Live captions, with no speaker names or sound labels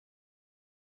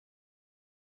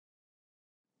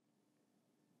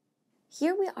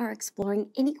Here we are exploring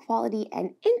inequality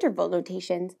and interval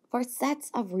notations for sets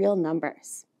of real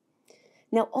numbers.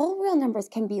 Now, all real numbers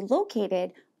can be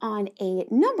located on a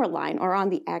number line or on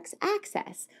the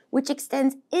x-axis, which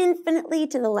extends infinitely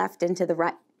to the left and to the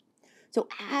right. So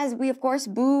as we, of course,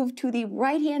 move to the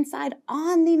right-hand side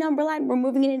on the number line, we're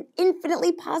moving in an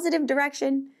infinitely positive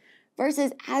direction,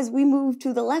 versus as we move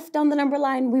to the left on the number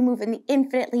line, we move in the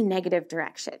infinitely negative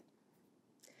direction.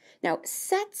 Now,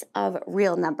 sets of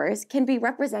real numbers can be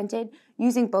represented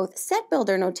using both set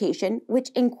builder notation, which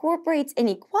incorporates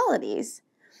inequalities,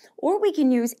 or we can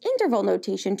use interval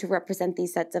notation to represent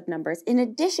these sets of numbers in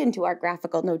addition to our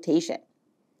graphical notation.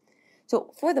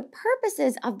 So for the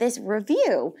purposes of this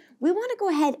review, we want to go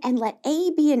ahead and let a,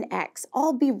 b, and x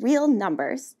all be real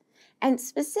numbers, and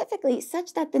specifically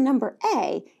such that the number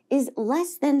a is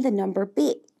less than the number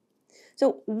b.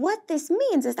 So what this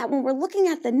means is that when we're looking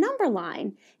at the number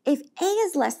line, if a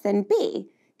is less than b,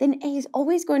 then a is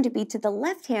always going to be to the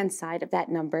left-hand side of that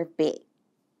number b.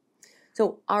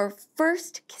 So our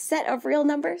first set of real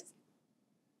numbers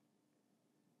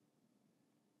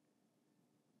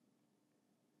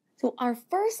So our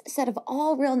first set of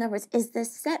all real numbers is the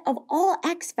set of all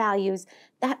x values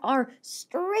that are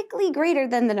strictly greater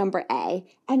than the number a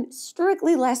and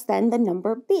strictly less than the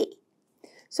number b.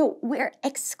 So we're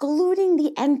excluding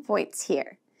the endpoints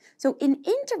here. So in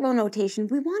interval notation,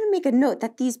 we want to make a note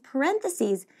that these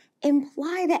parentheses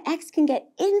imply that x can get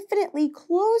infinitely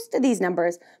close to these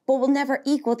numbers, but will never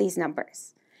equal these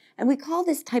numbers. And we call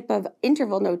this type of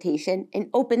interval notation an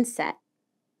open set.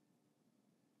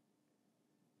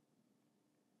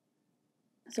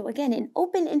 So again, an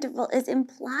open interval is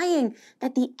implying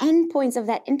that the endpoints of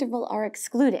that interval are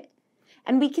excluded.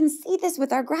 And we can see this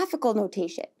with our graphical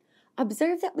notation.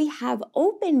 Observe that we have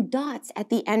open dots at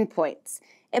the endpoints,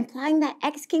 implying that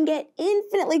x can get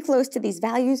infinitely close to these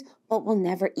values, but will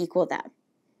never equal them.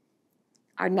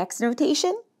 Our next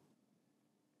notation.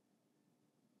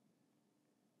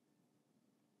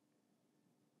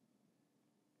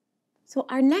 So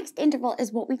our next interval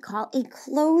is what we call a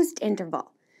closed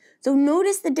interval. So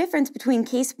notice the difference between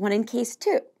case 1 and case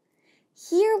 2.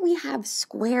 Here we have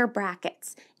square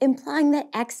brackets, implying that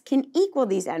x can equal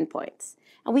these endpoints.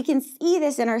 And we can see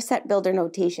this in our set builder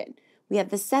notation. We have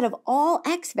the set of all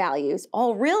x values,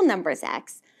 all real numbers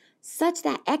x, such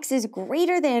that x is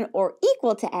greater than or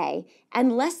equal to a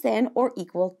and less than or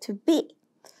equal to b.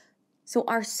 So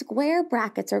our square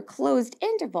brackets or closed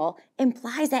interval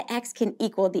implies that x can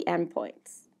equal the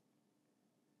endpoints.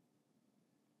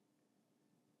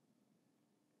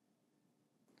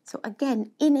 So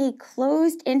again, in a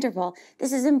closed interval,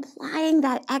 this is implying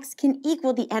that x can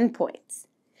equal the endpoints.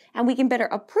 And we can better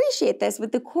appreciate this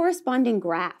with the corresponding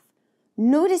graph.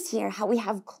 Notice here how we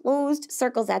have closed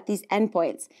circles at these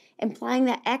endpoints, implying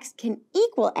that x can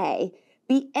equal a,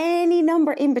 be any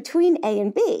number in between a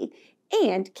and b,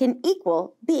 and can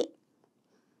equal b.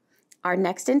 Our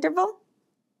next interval.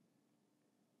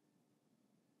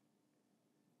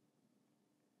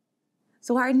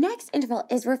 So our next interval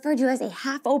is referred to as a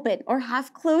half-open or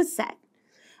half-closed set.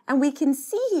 And we can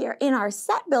see here in our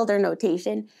set builder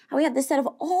notation how we have the set of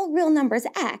all real numbers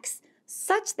x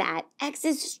such that x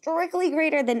is strictly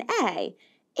greater than a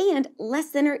and less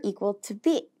than or equal to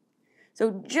b.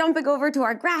 So jumping over to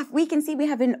our graph, we can see we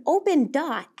have an open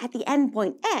dot at the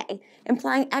endpoint a,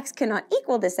 implying x cannot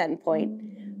equal this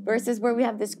endpoint, versus where we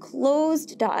have this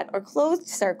closed dot or closed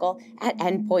circle at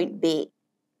endpoint b.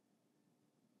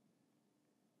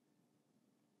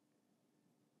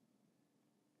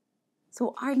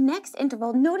 So our next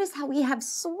interval, notice how we have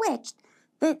switched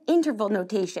the interval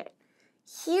notation.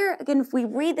 Here, again, if we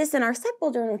read this in our set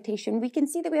builder notation, we can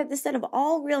see that we have the set of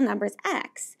all real numbers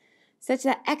x, such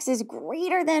that x is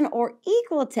greater than or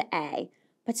equal to a,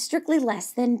 but strictly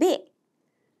less than b.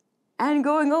 And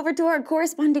going over to our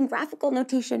corresponding graphical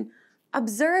notation,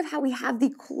 observe how we have the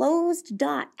closed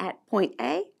dot at point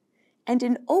A and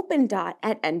an open dot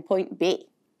at endpoint B.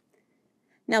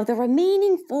 Now, the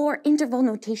remaining 4 interval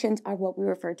notations are what we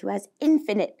refer to as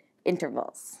infinite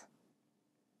intervals.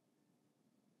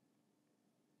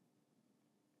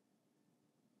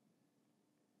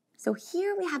 So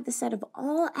here we have the set of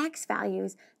all x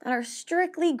values that are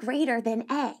strictly greater than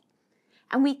a.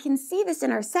 And we can see this in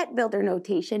our set builder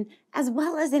notation as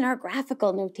well as in our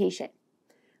graphical notation.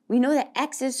 We know that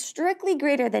x is strictly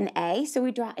greater than a, so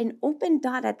we draw an open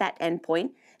dot at that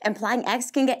endpoint, implying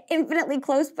x can get infinitely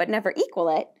close but never equal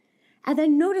it. And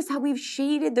then notice how we've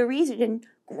shaded the region,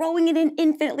 growing in an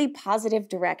infinitely positive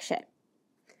direction.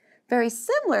 Very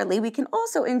similarly, we can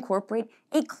also incorporate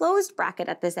a closed bracket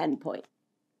at this endpoint.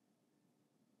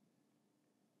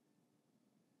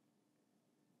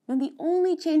 Now, the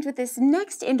only change with this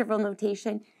next interval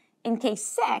notation in case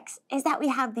 6 is that we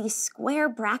have the square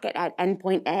bracket at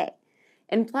endpoint A,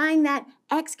 implying that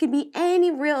x can be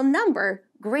any real number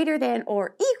greater than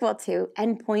or equal to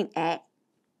endpoint A.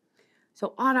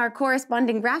 So on our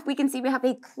corresponding graph, we can see we have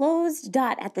a closed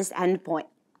dot at this endpoint.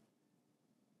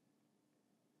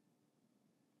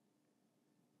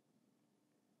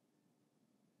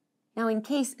 Now in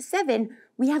case 7,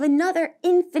 we have another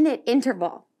infinite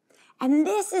interval. And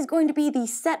this is going to be the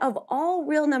set of all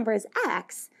real numbers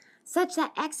x, such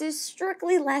that x is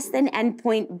strictly less than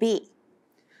endpoint B.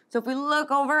 So if we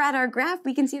look over at our graph,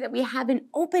 we can see that we have an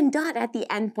open dot at the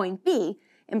endpoint B,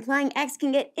 implying x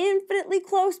can get infinitely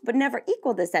close but never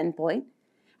equal this endpoint.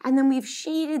 And then we've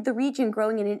shaded the region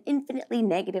growing in an infinitely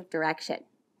negative direction.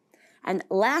 And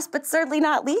last but certainly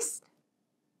not least,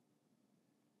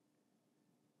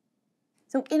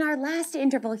 so in our last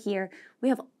interval here, we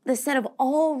have the set of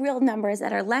all real numbers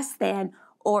that are less than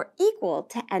or equal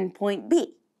to endpoint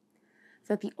B.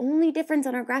 So the only difference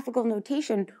in our graphical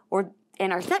notation, or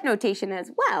in our set notation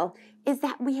as well, is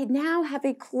that we now have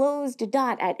a closed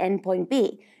dot at endpoint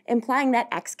B, implying that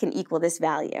x can equal this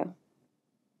value.